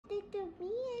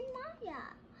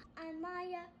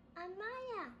I'm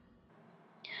Myraa.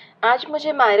 आज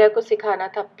मुझे मायरा को सिखाना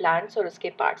था प्लांट्स और उसके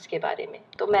पार्ट्स के बारे में,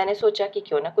 तो मैंने सोचा कि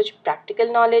क्यों ना कुछ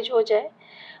प्रैक्टिकल नॉलेज हो जाए,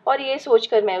 और ये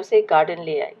सोचकर मैं उसे गार्डन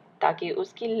ले आई ताकि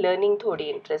उसकी लर्निंग थोड़ी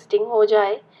इंटरेस्टिंग हो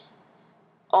जाए।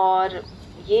 और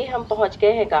ये हम पहुंच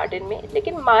गए हैं गार्डन में,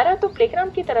 लेकिन मायरा तो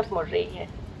प्लेग्राउंड की तरफ मुड़ रही है।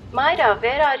 Myra,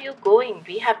 where are you going?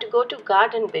 We have to go to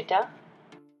garden बेटा।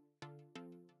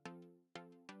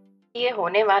 ये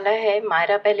होने वाला है,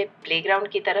 मायरा पहले प्लेग्राउंड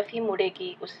की तरफ ही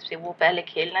मुड़ेगी, उससे वो पहले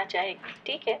खेलना चाहेगी।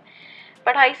 ठीक है,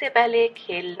 पढ़ाई से पहले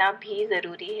खेलना भी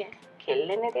जरूरी है, खेल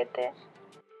लेने देते हैं।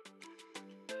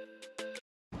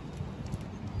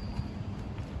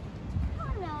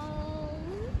 Hello.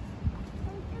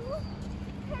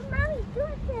 Hey, Mommy, do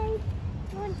you say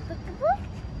you want peekaboo?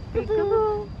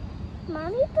 Peekaboo.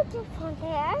 Mommy, put your phone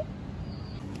there.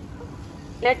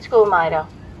 Let's go Myra.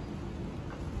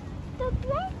 The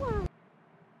playground.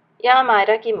 यहाँ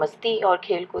मायरा की मस्ती और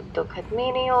खेल कूद तो खत्म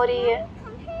ही नहीं हो रही है।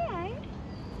 Come here.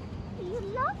 You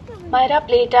love the Myra,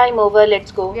 play time over,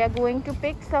 let's go. We are going to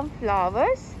pick some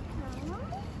flowers.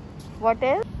 What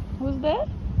else? Who's there?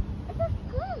 It's a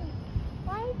squirrel.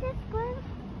 Why is the squirrel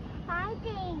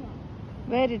hiding?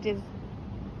 Where it is?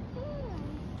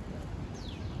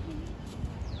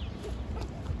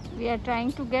 We are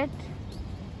trying to get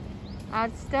our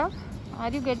stuff.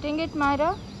 Are you getting it,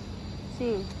 Myra?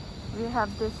 See, we have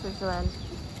this as well.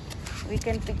 We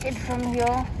can pick it from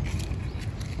here.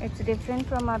 It's different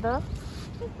from other.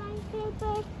 It's my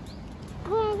favorite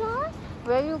squirrel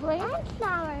Where are you going? and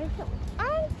flowers.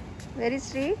 And Where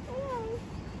is tree?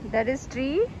 That is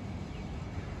tree.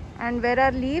 And where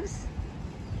are leaves?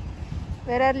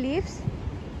 Where are leaves?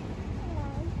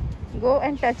 Go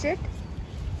and touch it.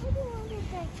 I don't want to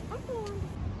touch. I don't want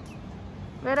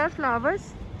to. Where are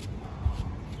flowers?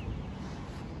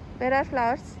 Where are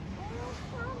flowers?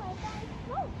 Flowers are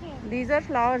broken. These are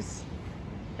flowers.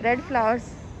 Red flowers.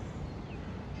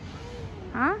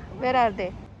 Huh? Where are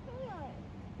they?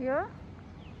 Here. Here?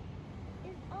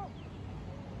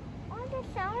 All the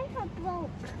flowers are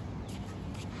broke.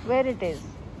 Where it is?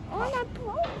 All are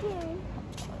broken.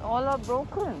 All are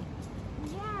broken.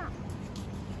 Yeah.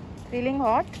 Feeling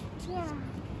hot? Yeah.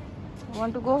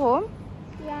 Want to go home?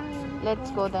 Yeah.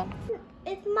 Let's go then.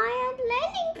 It's my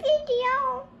learning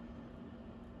video.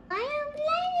 I am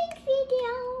learning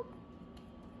video.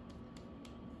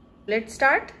 Let's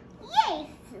start. Yes.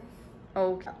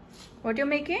 Okay. What you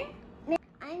making?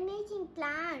 I'm making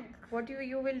plants. What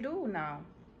you will do now?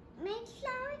 Make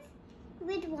flowers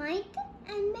with white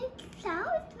and make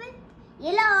flowers with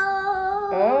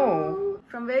yellow. Oh.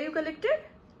 From where you collected?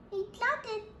 We left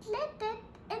it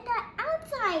in the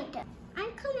outside.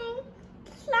 I'm calling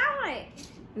flowers.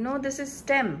 No, this is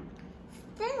stem.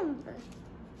 Stem.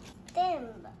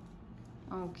 Stem.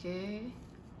 Okay.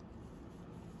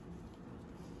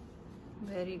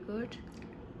 Very good.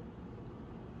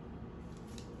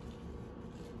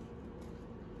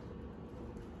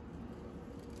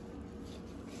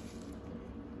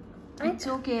 It's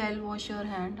okay, I'll wash your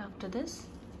hand after this.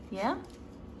 Yeah?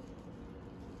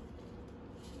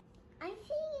 I'm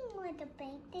singing with the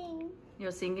painting.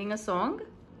 You're singing a song?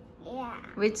 Yeah.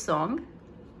 Which song?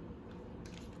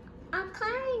 A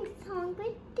coloring song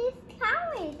with these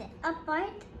flowers. A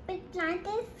bird with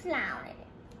planted flowers.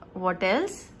 What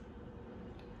else?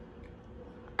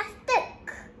 A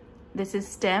stick. This is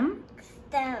stem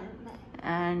Stem.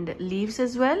 and leaves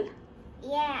as well.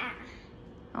 Yeah.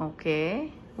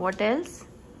 Okay. What else?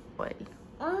 Oil.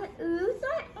 Is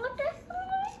that what this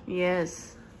is?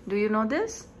 Yes. Do you know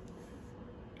this?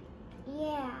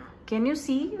 Yeah. Can you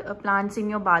see plants in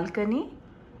your balcony?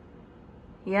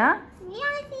 Yeah?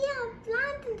 Yeah,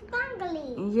 plant in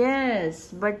Bengali. Yes.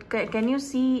 But can you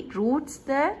see roots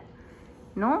there?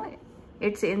 No?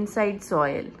 It's inside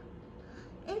soil.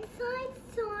 Inside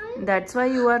soil. That's why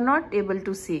you are not able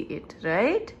to see it,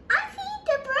 right? I see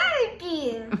the bird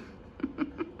here.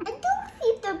 I don't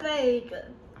see the bird.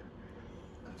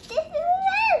 This is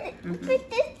red. But this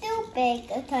is too big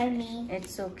for me.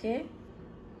 It's okay.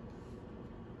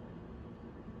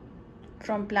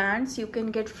 From plants you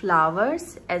can get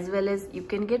flowers as well as you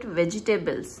can get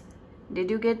vegetables.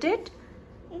 Did you get it?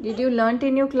 Did you learnt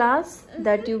in your class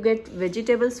that you get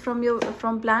vegetables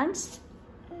from plants?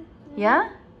 Yeah?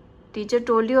 Teacher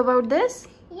told you about this?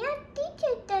 Yeah,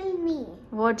 teacher told me.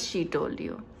 What she told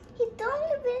you? He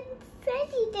told me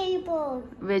vegetables.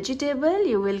 Vegetable,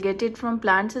 you will get it from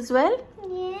plants as well?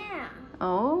 Yeah.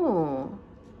 Oh.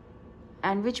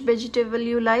 And which vegetable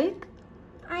you like?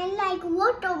 I like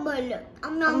watermelon.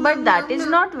 But that is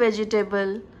not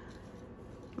vegetable.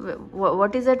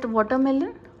 What is that?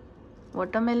 Watermelon?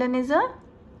 Watermelon is a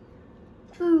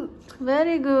fruit.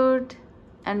 very good.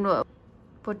 And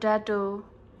potato.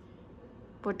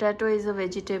 Potato is a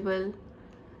vegetable.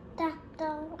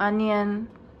 Potato. Onion.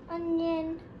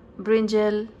 Onion.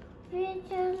 Brinjal.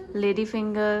 Brinjal.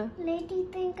 Ladyfinger.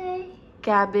 Ladyfinger.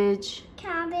 Cabbage.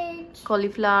 Cabbage.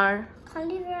 Cauliflower.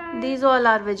 Cauliflower. These all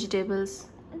are vegetables.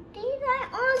 These are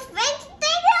all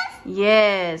vegetables?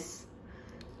 Yes.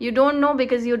 You don't know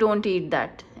because you don't eat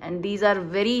that. And these are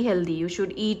very healthy. You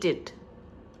should eat it.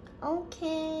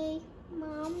 Okay,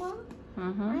 Mama.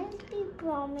 I will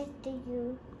promise to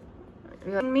you.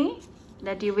 You and me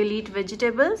that you will eat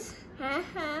vegetables?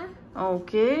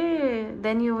 Okay.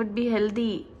 Then you would be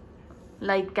healthy.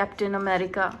 Like Captain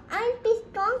America. I'll be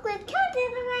strong with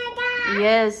Captain America.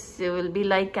 Yes, you will be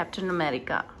like Captain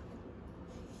America.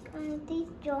 I'll be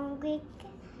strong with...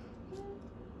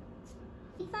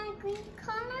 Is that green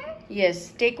color?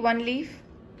 Yes, take one leaf.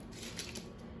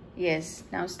 Yes,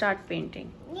 now start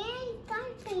painting. Yeah,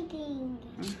 start painting.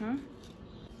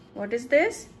 What is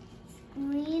this?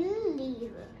 Green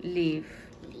leaf. Leaf.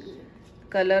 Leaf.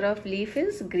 Color of leaf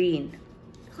is green.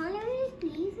 Color of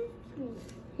leaf is green.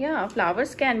 Yeah,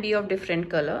 flowers can be of different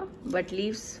color, but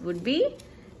leaves would be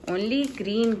only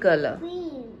green color.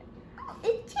 Green. Oh,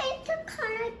 it changed the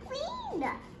color green.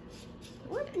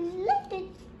 What look at...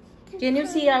 Can you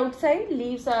see outside?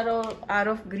 Leaves are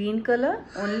of green color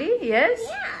only? Yes?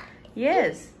 Yeah.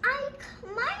 Yes.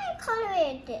 My color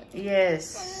it.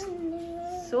 Yes.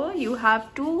 So you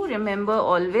have to remember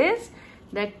always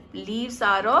that leaves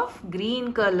are of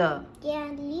green color. Yeah,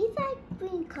 leaves are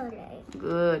green color.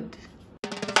 Good.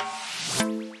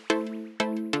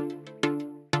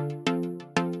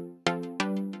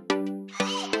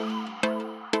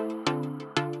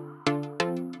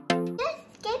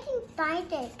 Just getting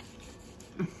started.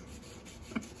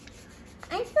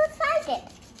 I'm so excited.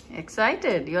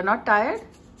 Excited? You're not tired?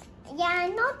 Yeah,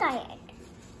 I'm not tired.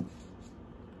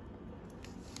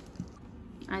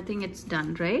 I think it's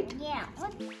done, right? Yeah.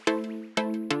 What?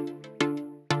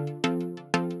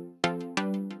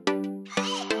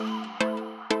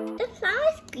 The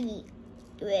flowers green.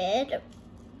 Red.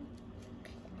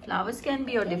 Flowers can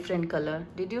be a different color.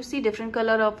 Did you see different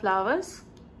color of flowers?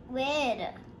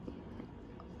 Red.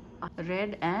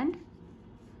 Red and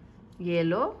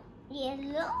yellow,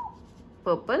 Yellow.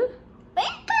 purple.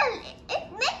 Purple.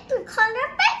 It makes the color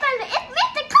purple. It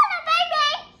makes the color baby.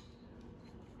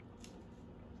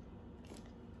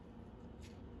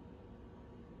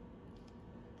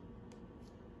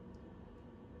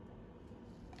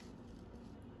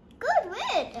 Good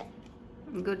red.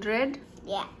 Good red.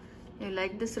 Yeah. You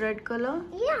like this red color?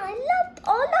 Yeah, I love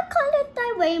all the colors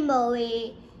are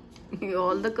rainbowy.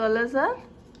 All the colors are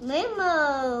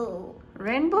Rainbow.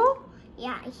 rainbow?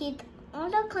 Yeah, all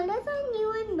the colors are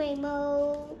new and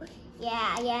rainbow.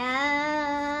 Yeah,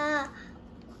 yeah.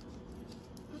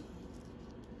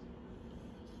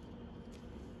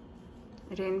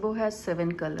 Rainbow has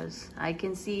 7 colors. I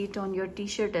can see it on your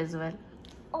t-shirt as well.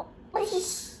 Oh,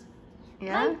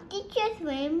 Yeah? my teacher's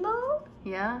rainbow.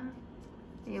 Yeah.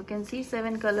 You can see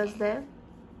 7 colors there.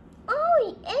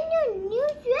 Oh, and your new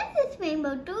dress is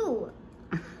rainbow too.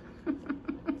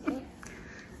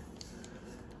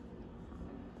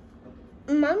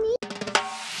 Mommy.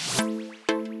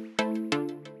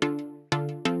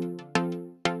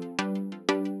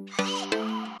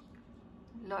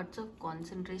 Lots of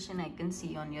concentration I can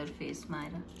see on your face,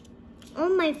 Myraa.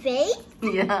 On my face?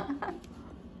 Yeah.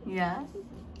 Yeah.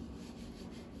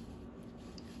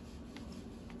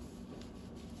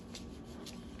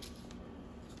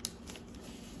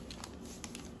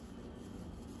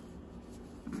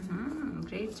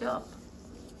 Great job.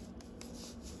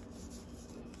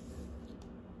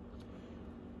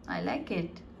 I like it.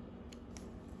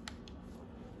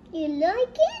 You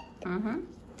like it?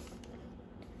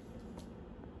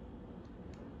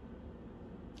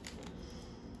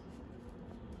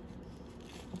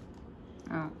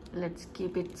 Oh, let's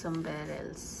keep it somewhere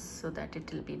else so that it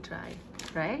will be dry,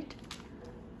 right?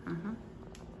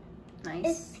 Nice.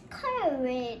 It's color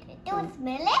red. Do you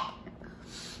smell it?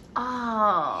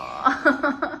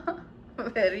 Ah,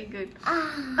 very good.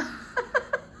 Ah.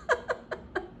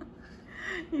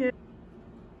 Yeah.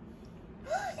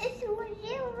 It's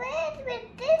really red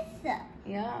with this.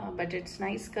 Yeah, but it's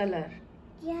nice color.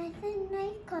 Yeah, it's a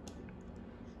nice color.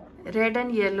 Red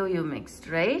and yellow you mixed,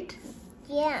 right?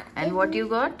 Yeah. And what you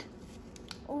got?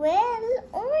 Well,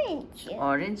 orange.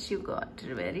 Orange you got.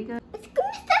 Very good. It's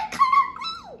going to start color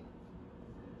green.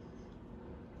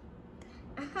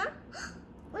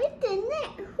 Wait the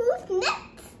next. Who's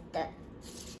next?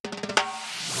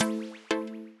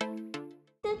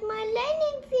 That's my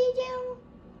learning video.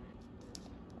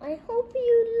 I hope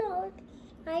you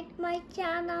like my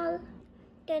channel.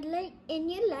 and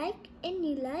you like,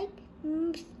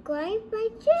 subscribe my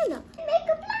channel. Make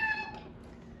a plant.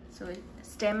 So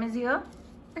stem is here.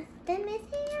 A stem is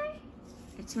here.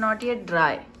 It's not yet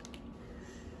dry.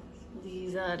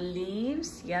 These are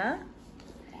leaves, yeah.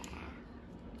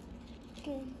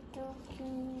 Say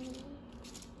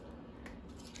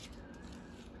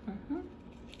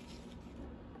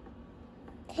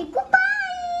goodbye.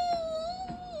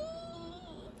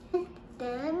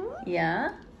 Stem.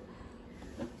 Yeah.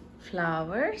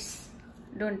 Flowers.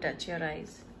 Don't touch your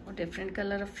eyes. Oh, different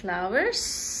color of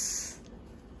flowers.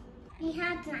 We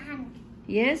have land.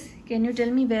 Yes. Can you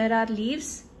tell me where are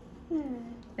leaves?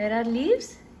 Where are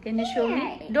leaves? Can you show me?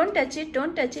 Here. Don't touch it.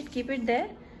 Don't touch it. Keep it there.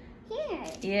 Here.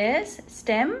 Yes.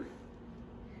 Stem.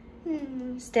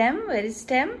 Stem. Where is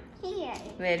stem? Here.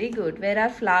 Very good. Where are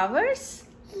flowers?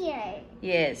 Here.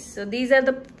 Yes. So these are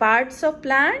the parts of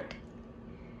plant.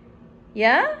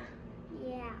 Yeah.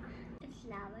 Yeah.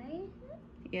 Flower.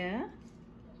 Yeah.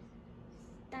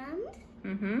 Stem.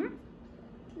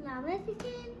 Flowers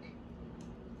again.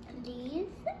 Leaves.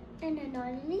 And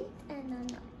another leaf. And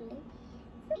another leaf.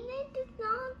 Let it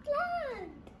not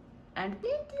plant. And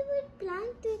Let it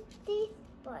plant with these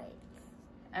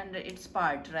parts. its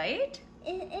part, right?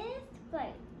 It is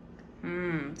part.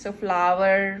 So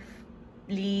flower,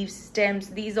 leaves, stems,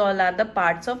 these all are the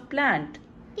parts of plant.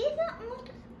 These are all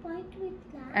the parts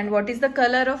with plant. And what is the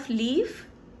color of leaf?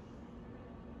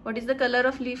 What is the color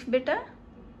of leaf, beta?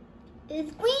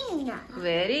 It's green.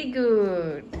 Very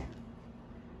good.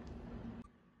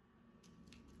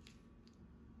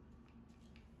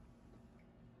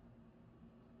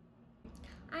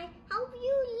 I hope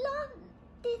you loved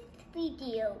this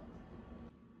video.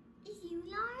 If you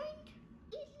learned,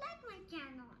 please like my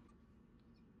channel.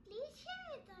 Please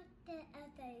share it at the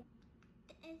other.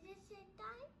 Is this it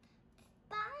time?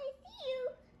 Bye. See you.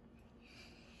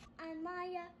 I'm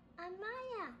Myraa. I'm